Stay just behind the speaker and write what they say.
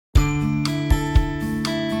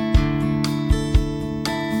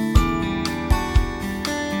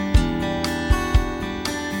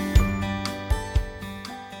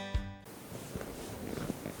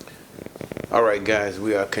All right, guys,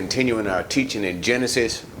 we are continuing our teaching in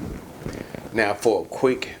Genesis. Now, for a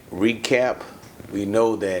quick recap, we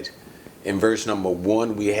know that in verse number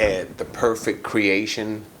 1, we had the perfect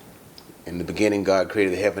creation. In the beginning, God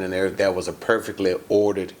created the heaven and the earth. That was a perfectly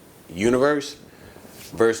ordered universe.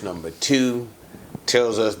 Verse number 2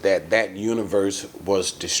 tells us that that universe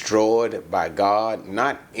was destroyed by God,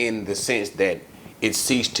 not in the sense that it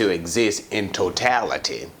ceased to exist in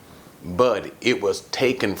totality, but it was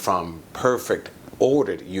taken from perfect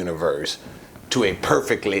ordered universe to a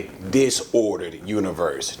perfectly disordered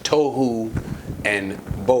universe. Tohu and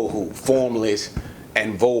bohu, formless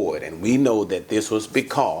and void. And we know that this was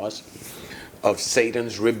because of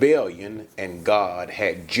Satan's rebellion, and God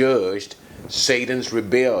had judged Satan's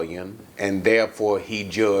rebellion, and therefore he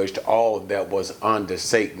judged all that was under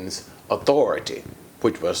Satan's authority,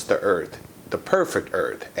 which was the earth, the perfect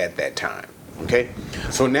earth at that time. Okay,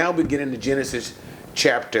 so now we get into Genesis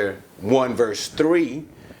chapter 1 verse 3,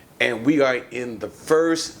 and we are in the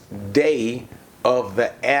first day of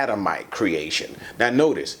the Adamite creation. Now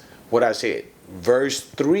notice what I said. Verse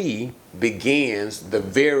 3 begins the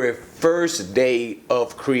very first day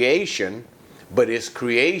of creation, but it's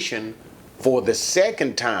creation for the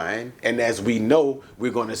second time. And as we know,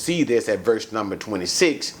 we're going to see this at verse number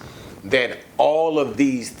 26, that all of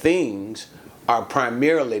these things are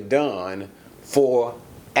primarily done for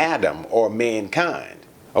Adam or mankind.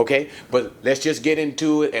 Okay, but let's just get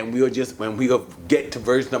into it, and when we'll get to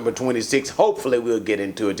verse number 26, hopefully we'll get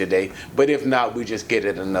into it today, but if not, we just get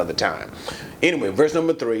it another time. Anyway, verse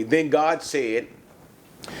number 3, then God said,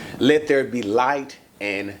 let there be light,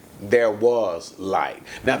 and there was light.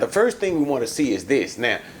 Now the first thing we want to see is this.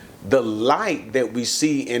 Now the light that we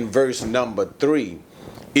see in verse number 3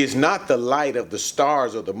 is not the light of the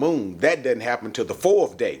stars or the moon. That doesn't happen till the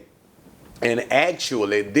fourth day. And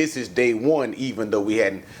actually, this is day 1, even though we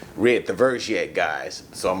hadn't read the verse yet, guys.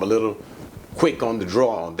 So I'm a little quick on the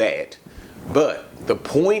draw on that. But the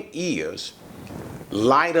point is,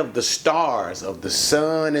 light of the stars, of the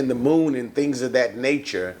sun and the moon and things of that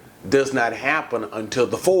nature does not happen until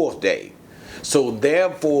the fourth day. So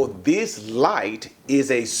therefore, this light is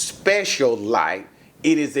a special light.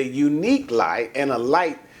 It is a unique light, and a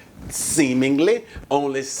light seemingly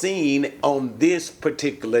only seen on this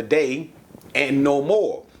particular day and no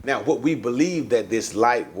more. Now, what we believe that this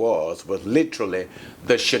light was literally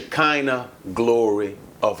the Shekinah glory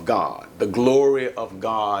of God, the glory of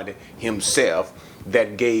God himself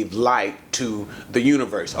that gave light to the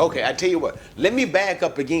universe. Okay, I tell you what, let me back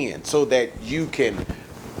up again so that you can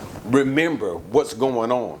remember what's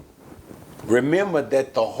going on. Remember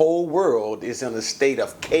that the whole world is in a state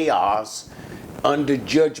of chaos under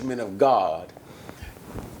judgment of God,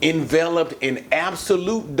 enveloped in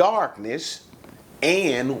absolute darkness,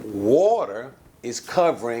 and water is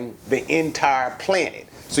covering the entire planet.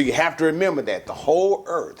 So you have to remember that the whole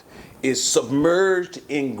earth is submerged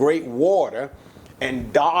in great water,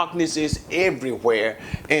 and darkness is everywhere,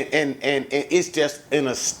 and it's just in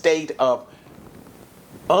a state of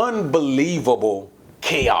unbelievable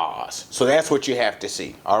chaos. So that's what you have to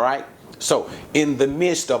see. All right, so in the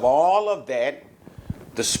midst of all of that,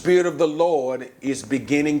 the Spirit of the Lord is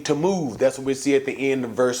beginning to move. That's what we see at the end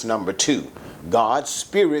of verse number 2. God's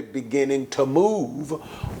Spirit beginning to move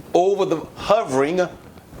over the hovering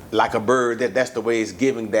like a bird. That's the way it's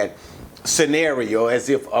giving that scenario, as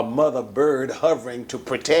if a mother bird hovering to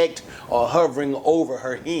protect or hovering over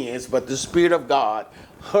her hens, but the Spirit of God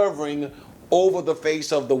hovering over the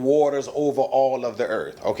face of the waters, over all of the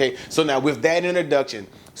earth. Okay, so now with that introduction,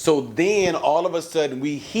 so then all of a sudden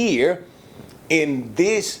we hear in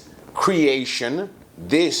this creation,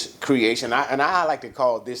 and I like to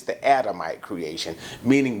call this the Adamite creation,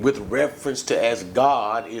 meaning with reference to as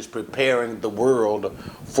God is preparing the world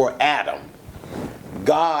for Adam.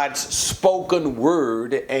 God's spoken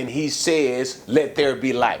word, and he says, let there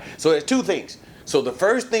be light. So there's two things. So the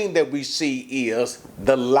first thing that we see is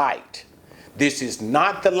the light. This is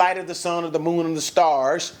not the light of the sun or the moon and the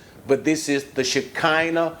stars, but this is the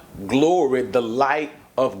Shekinah glory, the light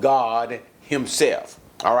of God himself.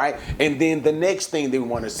 All right. And then the next thing that we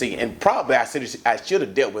want to see, and probably I should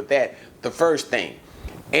have dealt with that, the first thing,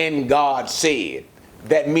 and God said.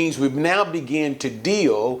 That means we've now begin to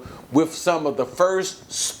deal with some of the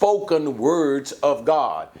first spoken words of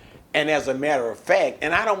God. And as a matter of fact,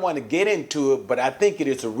 and I don't want to get into it, but I think it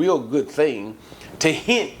is a real good thing to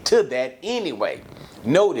hint to that anyway.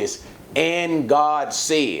 Notice, and God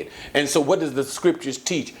said. And so what does the scriptures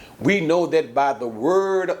teach? We know that by the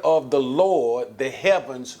word of the Lord, the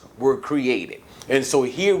heavens were created. And so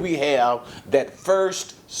here we have that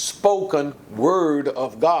first spoken word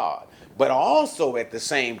of God. But also at the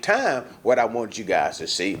same time, what I want you guys to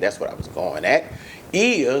see, that's what I was going at,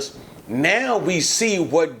 is now we see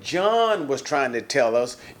what John was trying to tell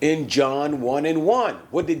us in John 1 and 1.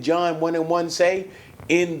 What did John 1 and 1 say?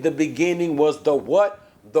 In the beginning was the what?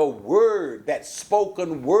 The Word, that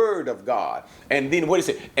spoken Word of God. And then what is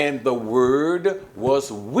it? And the Word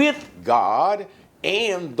was with God,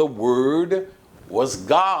 and the Word was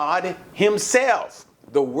God Himself.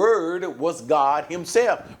 The Word was God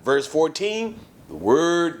Himself. Verse 14, the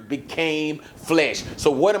Word became flesh.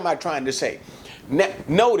 So what am I trying to say? Now,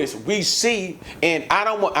 notice we see, and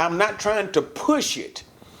I'm not trying to push it,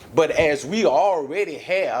 but as we already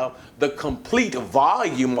have the complete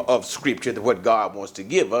volume of Scripture, what God wants to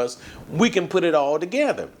give us, we can put it all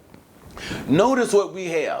together. Notice what we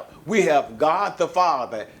have. We have God the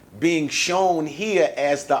Father being shown here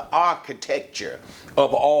as the architecture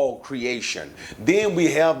of all creation. Then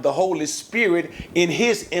we have the Holy Spirit in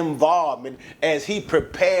His involvement as He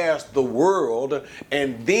prepares the world.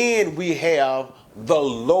 And then we have the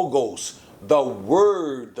Logos, the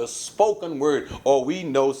Word, the spoken Word, or we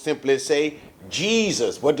know simply say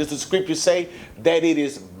Jesus. What does the Scripture say? That it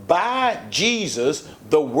is by Jesus,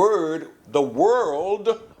 the Word, the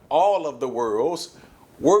world, all of the worlds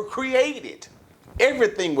were created.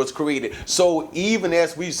 Everything was created. So even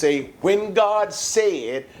as we say, when God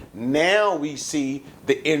said, now we see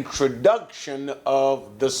the introduction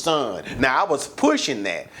of the Son. Now I was pushing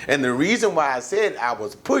that. And the reason why I said I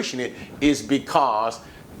was pushing it is because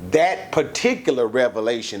that particular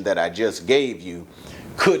revelation that I just gave you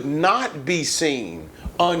could not be seen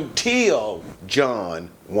until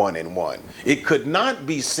John 1 and 1. It could not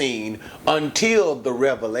be seen until the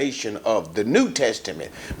revelation of the New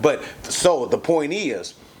Testament. But so the point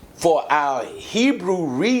is, for our Hebrew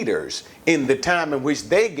readers in the time in which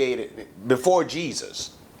they gave it before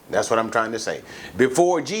Jesus, that's what I'm trying to say,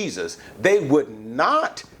 before Jesus, they would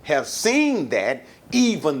not have seen that,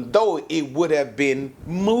 even though it would have been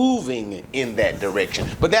moving in that direction.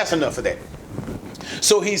 But that's enough of that.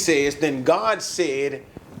 So he says, then God said,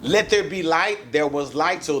 let there be light. There was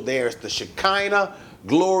light. So there's the Shekinah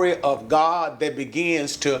glory of God that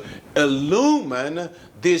begins to illumine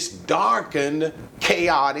this darkened,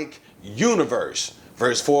 chaotic universe.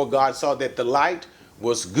 Verse 4, God saw that the light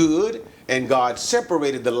was good, and God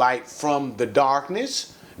separated the light from the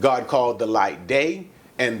darkness. God called the light day,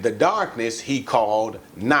 and the darkness He called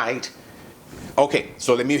night. Okay,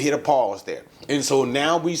 so let me hit a pause there. And so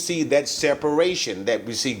now we see that separation that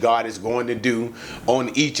we see God is going to do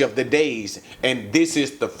on each of the days. And this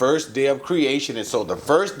is the first day of creation. And so the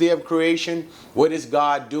first day of creation, what is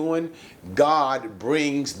God doing? God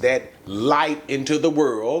brings that light into the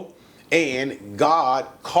world, and God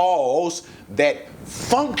calls that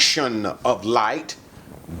function of light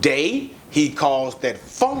day. He calls that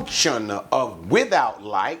function of without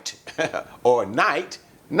light or night,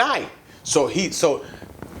 night.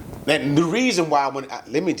 And the reason why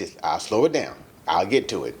I'll slow it down. I'll get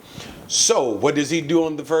to it. So what does He do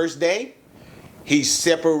on the first day? He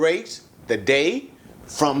separates the day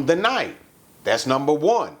from the night. That's number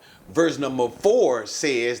 1. Verse number 4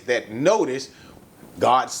 says that, notice,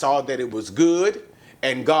 God saw that it was good,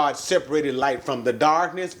 and God separated light from the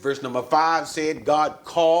darkness. Verse number 5 said God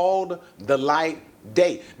called the light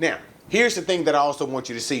day. Now, here's the thing that I also want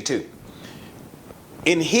you to see too.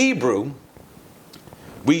 In Hebrew,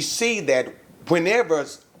 we see that whenever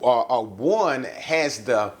one has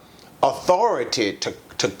the authority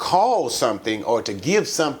to call something or to give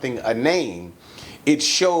something a name, it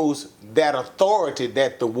shows that authority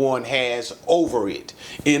that the one has over it.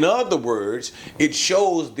 In other words, it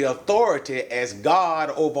shows the authority as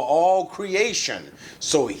God over all creation.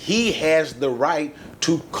 So He has the right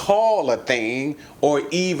to call a thing or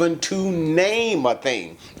even to name a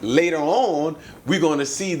thing. Later on, we're going to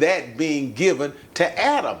see that being given to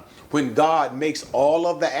Adam. When God makes all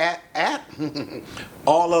of the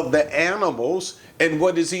all of the animals, and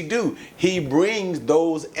what does He do? He brings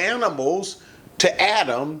those animals to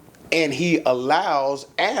Adam, and He allows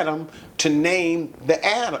Adam to name the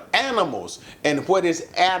animals. And what is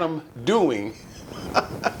Adam doing?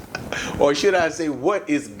 Or should I say, what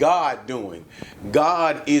is God doing?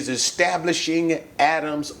 God is establishing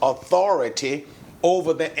Adam's authority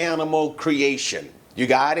over the animal creation. You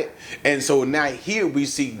got it? And so now here we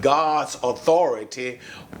see God's authority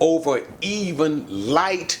over even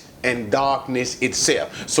light and darkness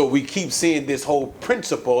itself. So we keep seeing this whole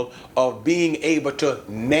principle of being able to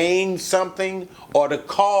name something or to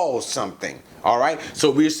call something. All right?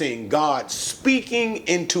 So we're seeing God speaking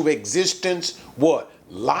into existence what?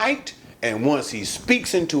 Light, And once he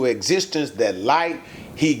speaks into existence that light,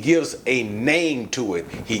 he gives a name to it.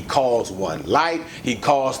 He calls one light, he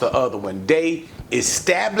calls the other one day,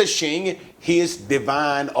 establishing his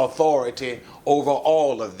divine authority over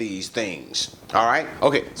all of these things. All right?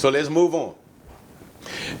 Okay, so let's move on.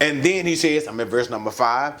 And then he says, I'm in verse number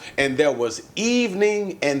 5, and there was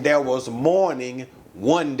evening and there was morning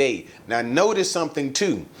one day. Now notice something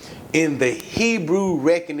too. In the Hebrew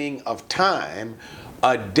reckoning of time,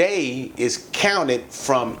 a day is counted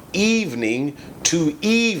from evening to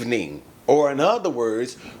evening, or in other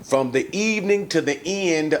words, from the evening to the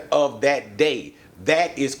end of that day.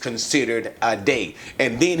 That is considered a day.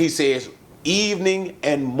 And then he says, evening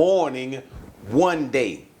and morning, one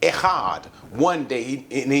day. Echad, one day.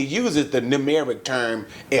 And he uses the numeric term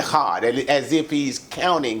echad, as if he's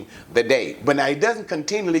counting the day. But now he doesn't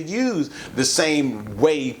continually use the same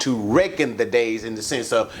way to reckon the days in the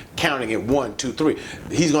sense of counting it 1, 2, 3.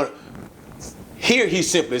 Here he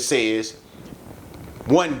simply says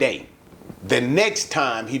one day. The next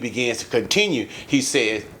time he begins to continue, he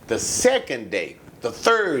says the second day, the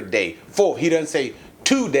third day, fourth. He doesn't say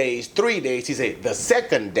 2 days, 3 days. He said the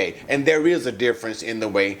second day. And there is a difference in the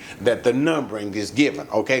way that the numbering is given.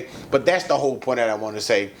 Okay. But that's the whole point that I want to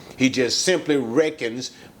say. He just simply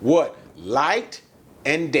reckons what? Light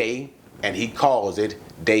and day. And he calls it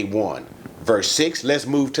day 1. Verse 6. Let's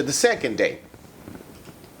move to the second day.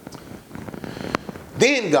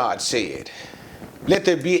 Then God said, let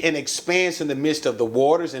there be an expanse in the midst of the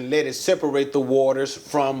waters, and let it separate the waters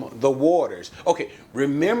from the waters. Okay,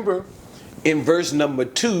 remember in verse number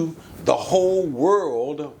 2, the whole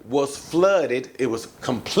world was flooded. It was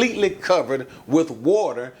completely covered with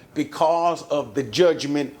water because of the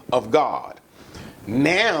judgment of God.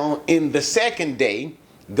 Now, in the second day,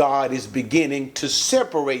 God is beginning to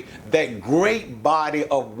separate that great body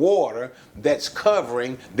of water that's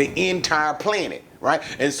covering the entire planet, right?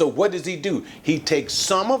 And so what does he do? He takes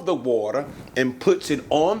some of the water and puts it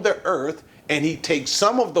on the earth, and he takes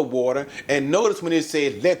some of the water, and notice when it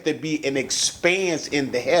says, let there be an expanse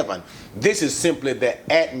in the heaven. This is simply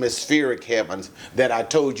the atmospheric heavens that I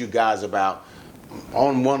told you guys about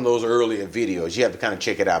on one of those earlier videos. You have to kind of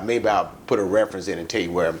check it out. Maybe I'll put a reference in and tell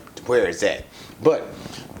you where it's at. But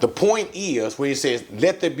the point is, when he says,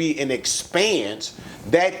 let there be an expanse,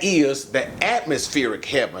 that is the atmospheric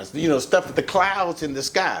heavens, you know, stuff with the clouds in the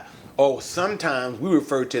sky. Or sometimes we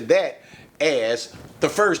refer to that as the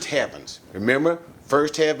first heavens. Remember,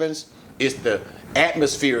 first heavens is the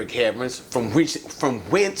atmospheric heavens from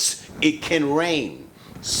whence it can rain.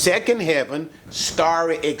 Second heaven,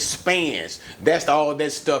 starry expanse. That's all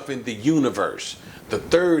that stuff in the universe. The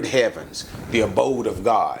third heavens, the abode of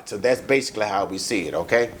God. So that's basically how we see it,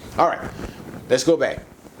 okay? All right, let's go back.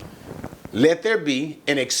 Let there be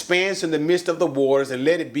an expanse in the midst of the waters, and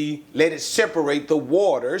let it separate the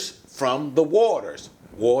waters from the waters.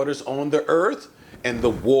 Waters on the earth and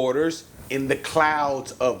the waters in the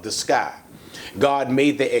clouds of the sky. God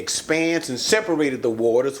made the expanse and separated the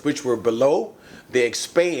waters which were below the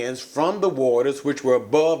expanse from the waters which were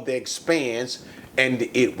above the expanse, and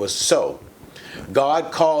it was so.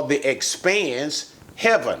 God called the expanse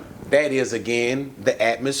heaven. That is, again, the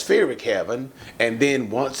atmospheric heaven. And then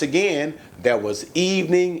once again, there was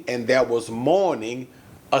evening and there was morning,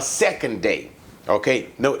 a second day. Okay,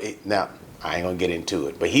 now I ain't gonna get into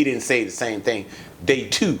it, but he didn't say the same thing. Day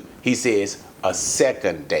 2, he says a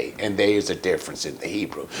second day, and there is a difference in the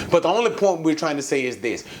Hebrew. But the only point we're trying to say is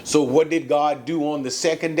this. So what did God do on the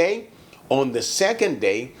second day? On the second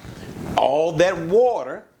day, all that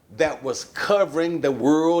water that was covering the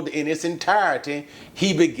world in its entirety,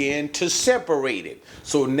 he began to separate it.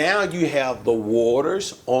 So now you have the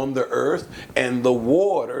waters on the earth and the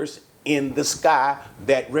waters in the sky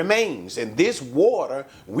that remains. And this water,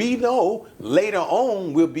 we know later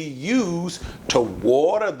on, will be used to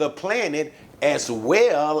water the planet as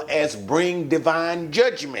well as bring divine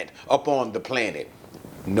judgment upon the planet.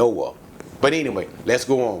 Noah. But anyway, let's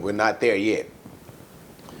go on. We're not there yet.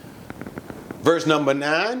 Verse number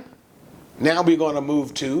 9. Now we're going to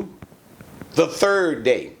move to the third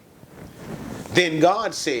day. Then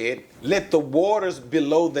God said, let the waters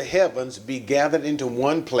below the heavens be gathered into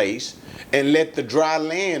one place, and let the dry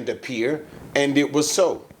land appear. And it was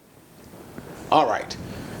so. All right.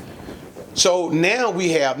 So now we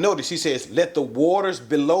have, notice he says, let the waters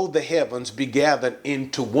below the heavens be gathered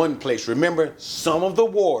into one place. Remember, some of the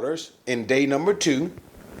waters in day number 2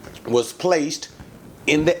 was placed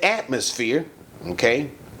in the atmosphere, okay?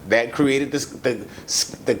 That created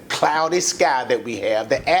the cloudy sky that we have,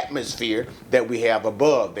 the atmosphere that we have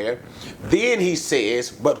above there. Then he says,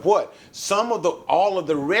 but what? All of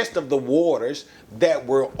the rest of the waters that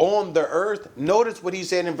were on the earth, notice what he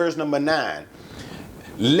said in verse number 9.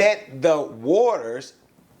 Let the waters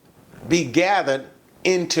be gathered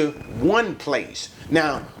into one place.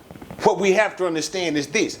 Now, what we have to understand is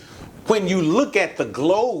this. When you look at the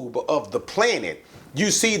globe of the planet, you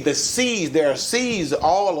see the seas. There are seas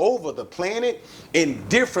all over the planet in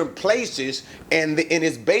different places, and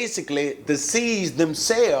it's basically the seas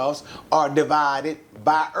themselves are divided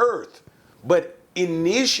by earth. But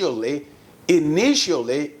initially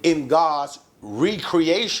in God's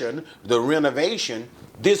recreation, the renovation,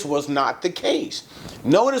 this was not the case.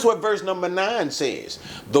 Notice what verse number 9 says.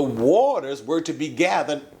 The waters were to be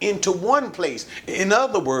gathered into one place. In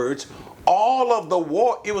other words, all of the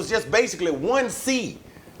water, it was just basically one sea,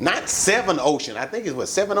 not 7 oceans. I think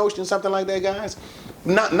it's 7 oceans, something like that, guys.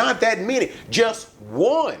 Not that many, just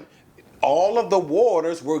one. All of the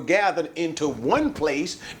waters were gathered into one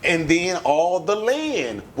place, and then all the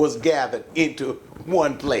land was gathered into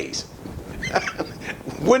one place.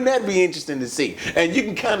 Wouldn't that be interesting to see? And you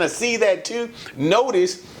can kind of see that too.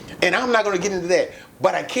 Notice, and I'm not going to get into that,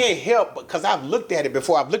 but I can't help because I've looked at it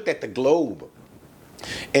before. I've looked at the globe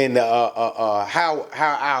and how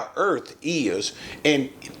our earth is, and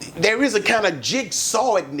there is a kind of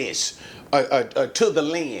jigsawedness to the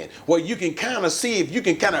land where you can kind of see, if you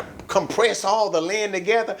can kind of compress all the land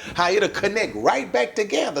together, how it'll connect right back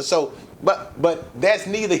together. So, but that's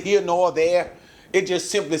neither here nor there. It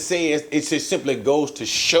just simply says, it just simply goes to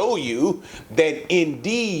show you that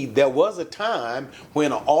indeed there was a time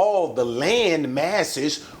when all the land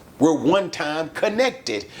masses were one time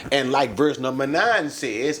connected. And like verse number 9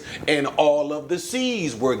 says, and all of the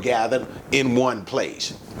seas were gathered in one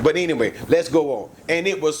place. But anyway, let's go on. And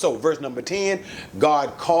it was so. Verse number 10,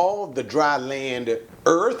 God called the dry land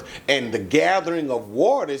earth, and the gathering of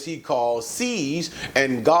waters he called seas,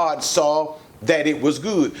 and God saw that it was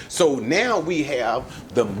good. So now we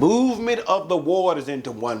have the movement of the waters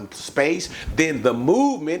into one space, then the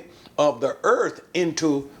movement of the earth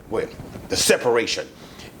into, well, the separation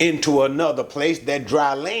into another place, that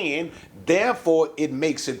dry land. Therefore, it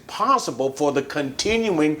makes it possible for the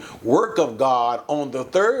continuing work of God on the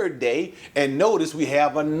third day. And notice we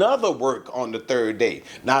have another work on the third day.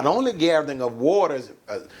 Not only gathering of waters,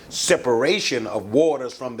 separation of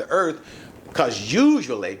waters from the earth, because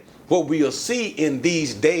usually what we'll see in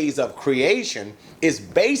these days of creation is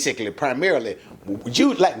basically primarily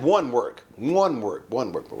like one work.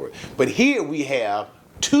 But here we have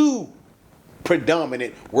two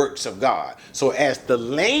predominant works of God. So as the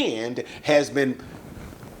land has been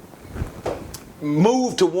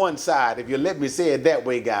moved to one side, if you let me say it that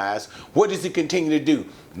way, guys, what does he continue to do?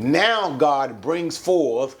 Now God brings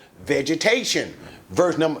forth vegetation.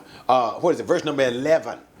 Verse number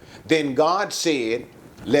 11. Then God said,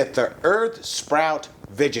 let the earth sprout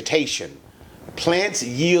vegetation, plants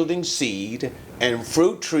yielding seed, and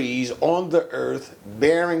fruit trees on the earth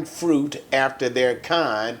bearing fruit after their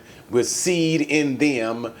kind, with seed in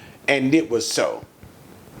them, and it was so.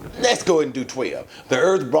 Let's go ahead and do 12. The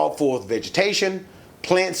earth brought forth vegetation,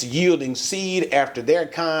 plants yielding seed after their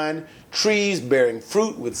kind, trees bearing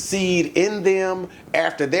fruit with seed in them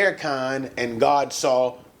after their kind, and God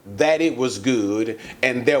saw that it was good.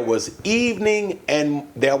 And there was evening and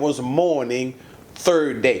there was morning,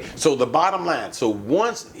 third day. So the bottom line, so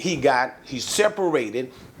once he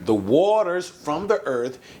separated the waters from the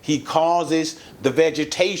earth, he causes the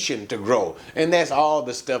vegetation to grow. And that's all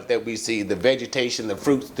the stuff that we see, the vegetation, the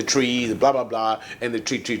fruits, the trees, blah, blah, blah, and the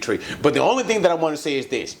tree. But the only thing that I want to say is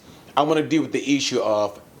this. I want to deal with the issue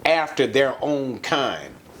of after their own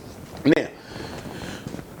kind. Now,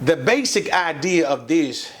 the basic idea of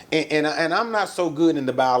this, and I'm not so good in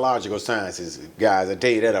the biological sciences, guys, I tell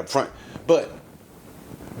you that up front, but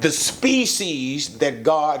the species that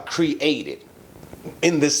God created,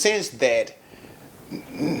 in the sense that,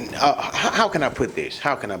 how can I put this?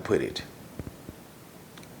 How can I put it?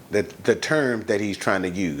 The term that he's trying to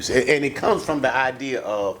use. And it comes from the idea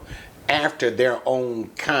of after their own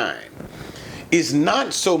kind. Is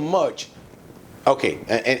not so much, okay,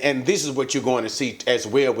 and this is what you're going to see as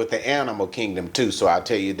well with the animal kingdom too, so I'll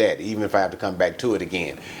tell you that, even if I have to come back to it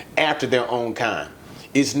again. After their own kind.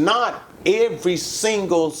 It's not every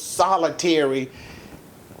single solitary,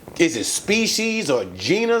 is it species or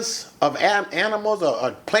genus of animals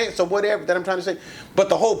or plants or whatever that I'm trying to say? But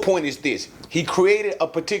the whole point is this. He created a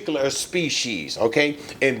particular species, okay?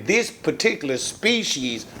 And this particular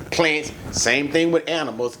species, plants, same thing with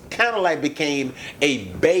animals, kind of like became a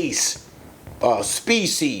base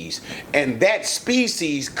species, and that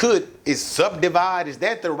species is subdivided. Is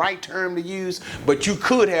that the right term to use? But you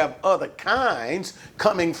could have other kinds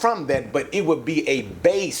coming from that, but it would be a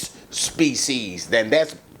base species. Then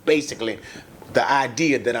that's basically the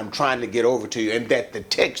idea that I'm trying to get over to you, and that the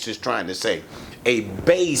text is trying to say. A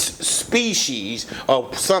base species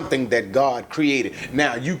of something that God created.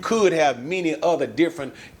 Now, you could have many other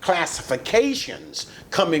different classifications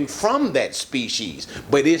coming from that species,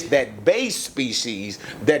 but it's that base species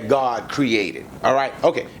that God created. All right?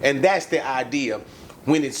 Okay. And that's the idea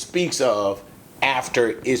when it speaks of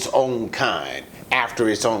after its own kind. After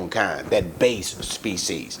its own kind, that base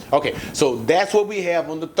species. Okay, so that's what we have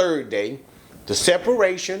on the third day, the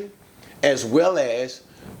separation as well as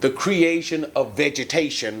the creation of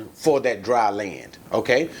vegetation for that dry land.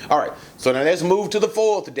 Okay? All right. So now let's move to the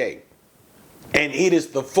fourth day. And it is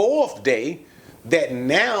the fourth day that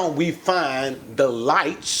now we find the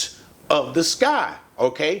lights of the sky.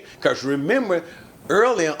 Okay? Because remember,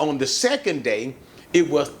 earlier on the second day, it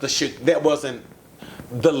was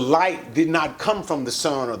the light did not come from the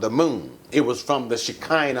sun or the moon. It was from the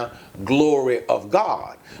Shekinah glory of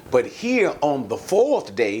God. But here on the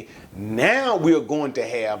fourth day, now we're going to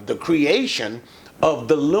have the creation of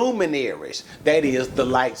the luminaries. That is, the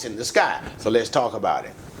lights in the sky. So let's talk about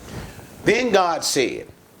it. Then God said,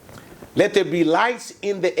 "Let there be lights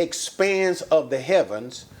in the expanse of the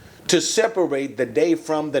heavens to separate the day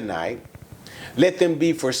from the night. Let them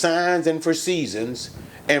be for signs and for seasons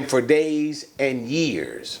and for days and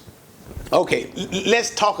years." Okay, let's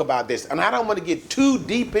talk about this. And I don't want to get too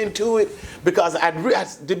deep into it because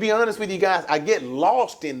to be honest with you guys, I get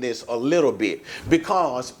lost in this a little bit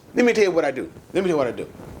because let me tell you what I do.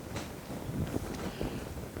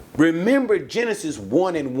 Remember Genesis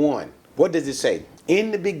 1:1. What does it say?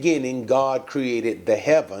 In the beginning, God created the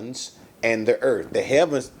heavens and the earth. The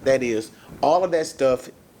heavens, that is, all of that stuff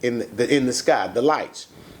in the sky, the lights.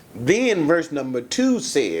 Then verse number 2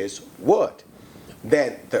 says what?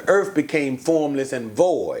 That the earth became formless and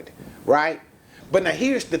void, right? But now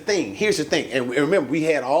here's the thing. And remember, we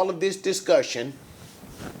had all of this discussion.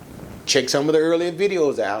 Check some of the earlier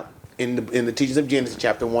videos out in the teachings of Genesis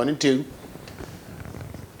chapter 1 and 2.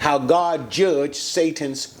 How God judged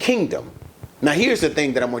Satan's kingdom. Now here's the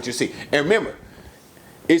thing that I want you to see. And remember,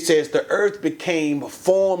 it says the earth became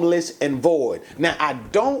formless and void. Now I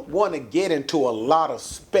don't want to get into a lot of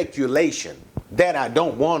speculation. That I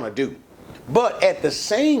don't want to do. But at the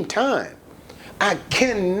same time, I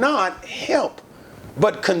cannot help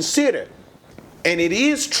but consider, and it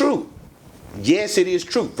is true. Yes, it is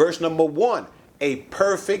true. Verse number 1, a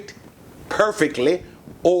perfectly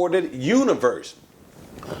ordered universe.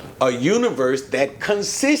 A universe that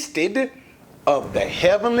consisted of the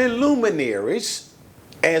heavenly luminaries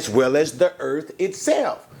as well as the earth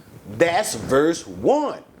itself. That's verse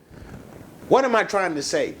 1. What am I trying to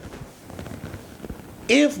say?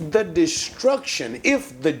 If the destruction,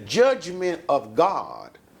 if the judgment of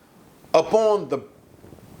God upon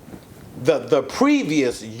the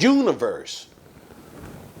previous universe,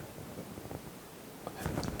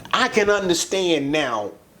 I can understand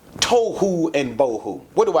now tohu and bohu.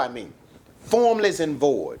 What do I mean? Formless and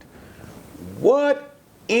void. What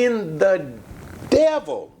in the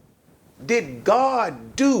devil did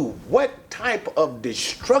God do? What type of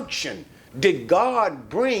destruction did God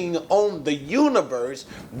bring on the universe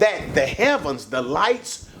that the heavens, the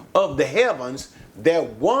lights of the heavens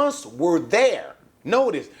that once were there?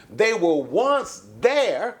 Notice, they were once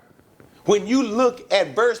there. When you look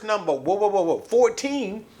at verse number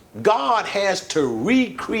 14, God has to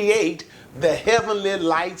recreate the heavenly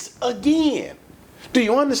lights again. Do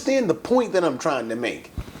you understand the point that I'm trying to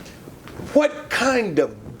make? What kind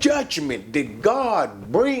of judgment did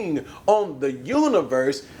God bring on the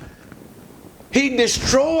universe? He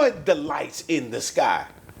destroyed the lights in the sky,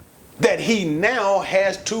 that he now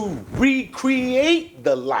has to recreate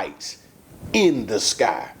the lights in the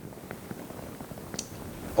sky.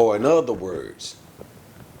 Or in other words,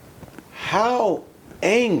 how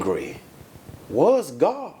angry was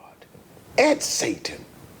God at Satan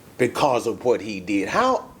because of what he did?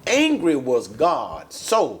 How angry was God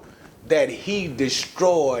so that he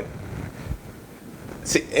destroyed?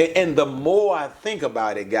 See, and the more I think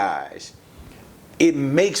about it, guys, it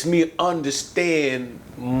makes me understand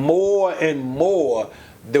more and more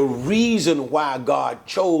the reason why God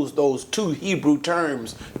chose those two Hebrew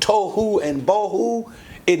terms, tohu and bohu,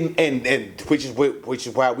 and which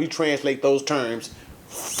is why we translate those terms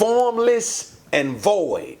formless and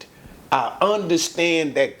void. I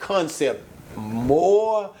understand that concept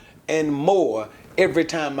more and more Every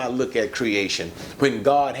time I look at creation, when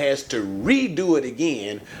God has to redo it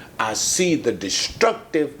again, I see the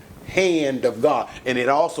destructive hand of God. And it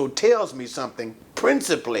also tells me something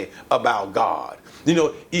principally about God. You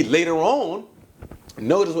know, later on,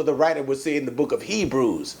 notice what the writer would say in the book of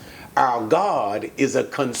Hebrews. Our God is a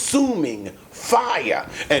consuming fire.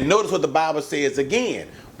 And notice what the Bible says again.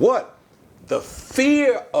 What? The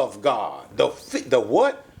fear of God. The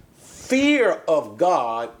what? Fear of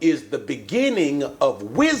God is the beginning of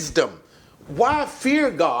wisdom. Why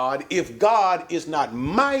fear God if God is not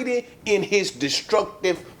mighty in his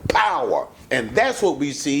destructive power? And that's what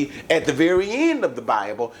we see at the very end of the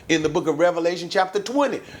Bible in the book of Revelation chapter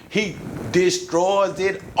 20. He destroys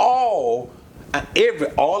it all.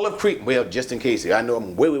 All of creation. Well, just in case, I know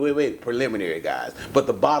I'm way preliminary, guys. But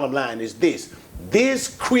the bottom line is this.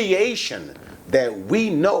 This creation that we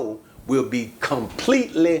know will be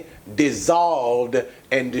completely dissolved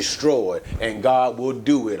and destroyed, and God will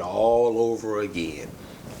do it all over again.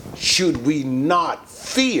 Should we not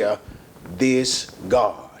fear this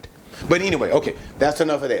God? But anyway, okay, that's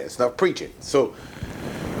enough of that. It's enough preaching. So,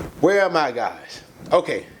 where am I, guys?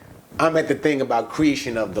 Okay, I'm at the thing about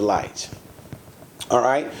creation of the lights. All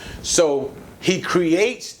right, so he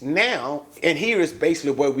creates now, and here is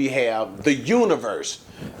basically where we have the universe,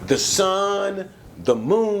 the sun, the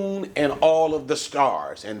moon, and all of the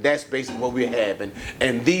stars. And that's basically what we're having.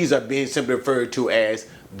 And these are being simply referred to as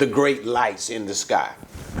the great lights in the sky.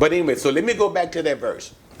 But anyway, so let me go back to that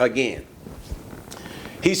verse again.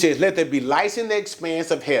 He says, let there be lights in the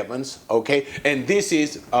expanse of heavens, okay? And this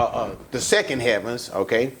is the second heavens,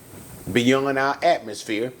 okay? Beyond our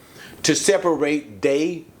atmosphere, to separate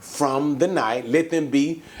day from the night. Let them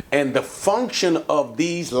be. And the function of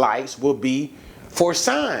these lights will be for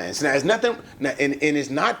signs. Now, it's nothing, and it's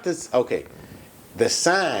not this, okay, the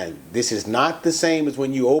sign, this is not the same as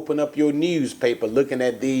when you open up your newspaper looking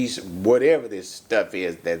at these, whatever this stuff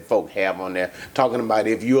is that folk have on there, talking about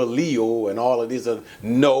if you're a Leo and all of this.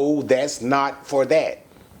 No, that's not for that.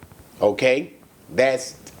 Okay?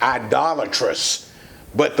 That's idolatrous.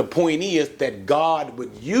 But the point is that God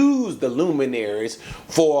would use the luminaries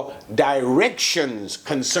for directions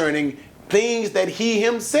concerning things that he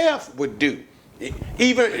himself would do.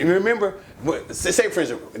 Even, remember, say for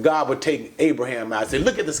instance, God would take Abraham out and say,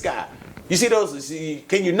 look at the sky. You see those,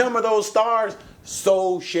 can you number those stars?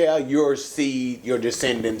 So shall your seed, your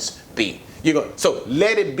descendants be. So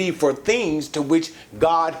let it be for things to which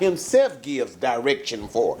God himself gives direction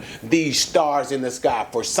for. These stars in the sky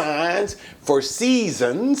for signs, for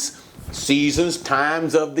seasons,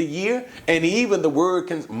 times of the year, and even the word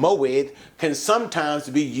moed can sometimes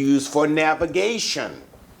be used for navigation.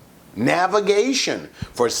 Navigation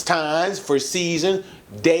for times, for seasons,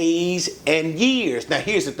 days, and years. Now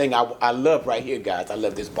here's the thing I love right here, guys. I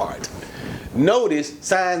love this part. Notice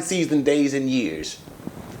signs, seasons, days, and years.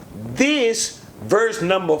 This verse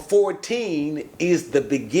number 14 is the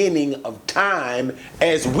beginning of time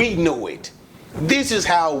as we know it. This is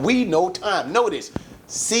how we know time. Notice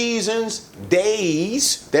seasons,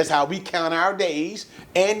 days, that's how we count our days,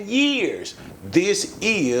 and years. This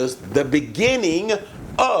is the beginning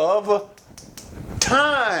of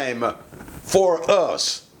time for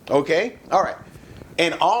us. Okay? All right.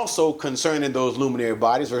 And also concerning those luminary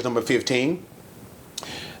bodies, verse number 15,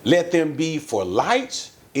 let them be for lights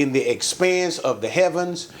in the expanse of the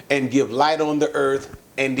heavens and give light on the earth.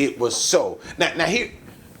 And it was so. Now here.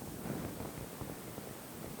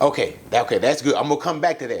 Okay, that's good. I'm going to come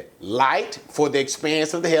back to that. Light for the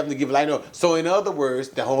expanse of the heaven to give light on. So in other words,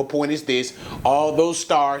 the whole point is this. All those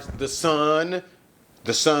stars, the sun,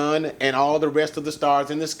 and all the rest of the stars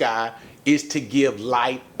in the sky is to give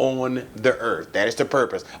light on the earth. That is the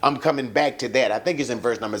purpose. I'm coming back to that. I think it's in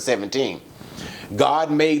verse number 17. God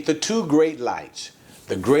made the two great lights.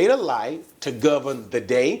 The greater light to govern the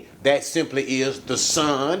day. That simply is the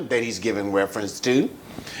sun that he's giving reference to.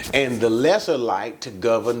 And the lesser light to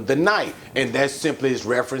govern the night. And that simply is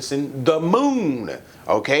referencing the moon.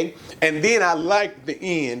 Okay? And then I like the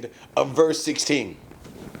end of verse 16.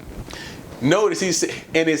 Notice he said,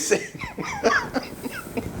 and it said,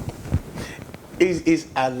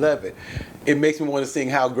 I love it. It makes me want to sing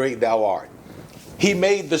How Great Thou Art. He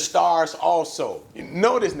made the stars also.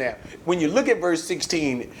 Notice now, when you look at verse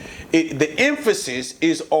 16, the emphasis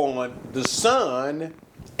is on the sun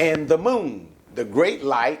and the moon. The great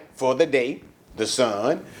light for the day, the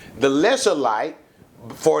sun. The lesser light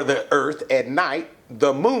for the earth at night,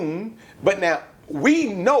 the moon. But now, we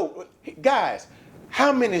know, guys,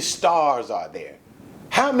 how many stars are there?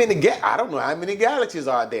 I don't know how many galaxies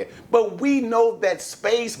are there. But we know that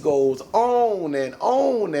space goes on and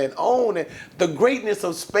on and on. And the greatness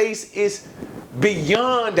of space is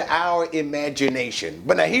beyond our imagination.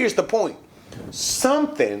 But now here's the point.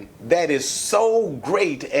 Something that is so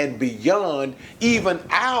great and beyond even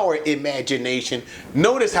our imagination.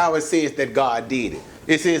 Notice how it says that God did it.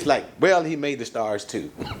 It says like, well, he made the stars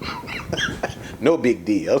too. No big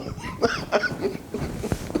deal.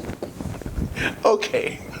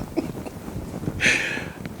 Okay.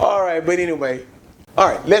 All right, but anyway. All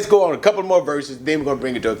right, let's go on a couple more verses, then we're going to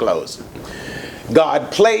bring it to a close.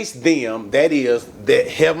 God placed them, that is, the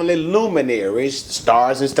heavenly luminaries,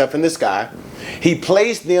 stars and stuff in the sky. He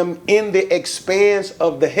placed them in the expanse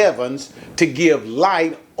of the heavens to give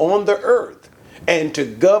light on the earth and to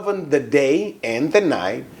govern the day and the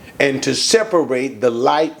night and to separate the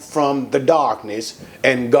light from the darkness.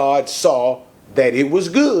 And God saw that it was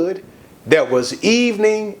good. There was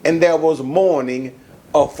evening and there was morning,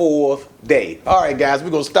 a fourth day. All right, guys, we're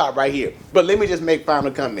going to stop right here. But let me just make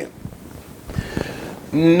final comment.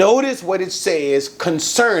 Notice what it says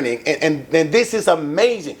concerning, and this is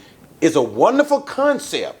amazing. It's a wonderful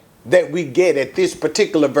concept that we get at this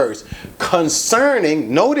particular verse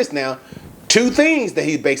concerning, notice now, two things that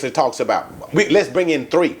he basically talks about. Let's bring in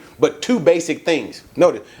three, but two basic things.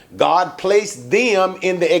 Notice, God placed them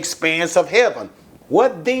in the expanse of heaven.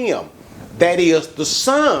 What them? That is the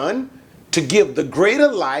sun to give the greater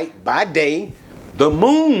light by day, the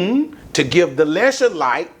moon to give the lesser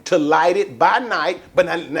light, to light it by night.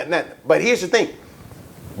 But here's the thing.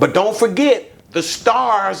 But don't forget, the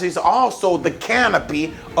stars is also the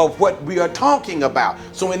canopy of what we are talking about.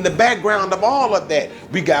 So in the background of all of that,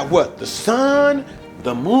 we got what? The sun,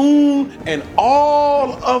 the moon, and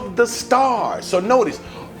all of the stars. So notice,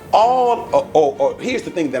 here's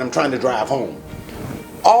the thing that I'm trying to drive home.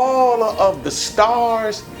 All of the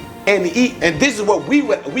stars and this is what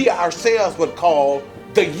we ourselves would call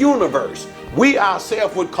the universe. We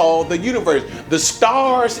ourselves would call the universe. The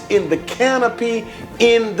stars in the canopy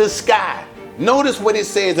in the sky. Notice what it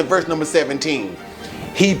says in verse number 17.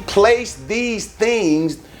 He placed these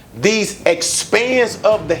things, these expanse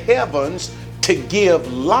of the heavens to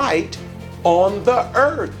give light on the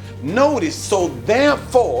earth. Notice, so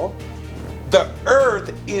therefore, the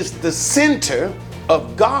earth is the center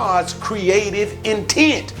of God's creative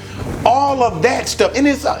intent. All of that stuff, and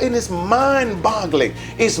it's mind-boggling.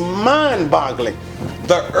 It's mind-boggling.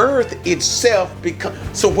 The earth itself becomes,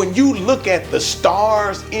 so when you look at the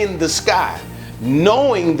stars in the sky,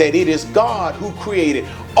 knowing that it is God who created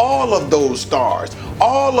all of those stars,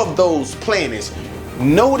 all of those planets,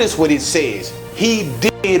 notice what it says. He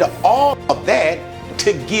did all of that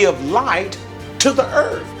to give light to the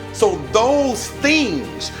earth. So those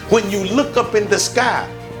things, when you look up in the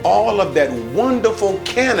sky, all of that wonderful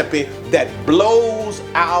canopy that blows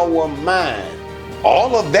our mind,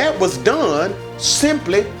 all of that was done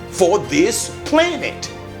simply for this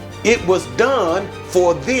planet. It was done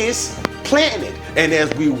for this planet. And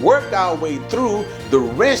as we work our way through the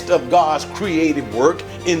rest of God's creative work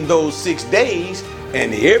in those 6 days,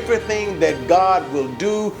 and everything that God will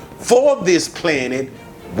do for this planet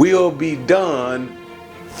will be done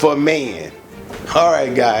for man. All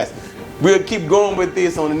right, guys, we'll keep going with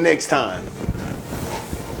this on the next time.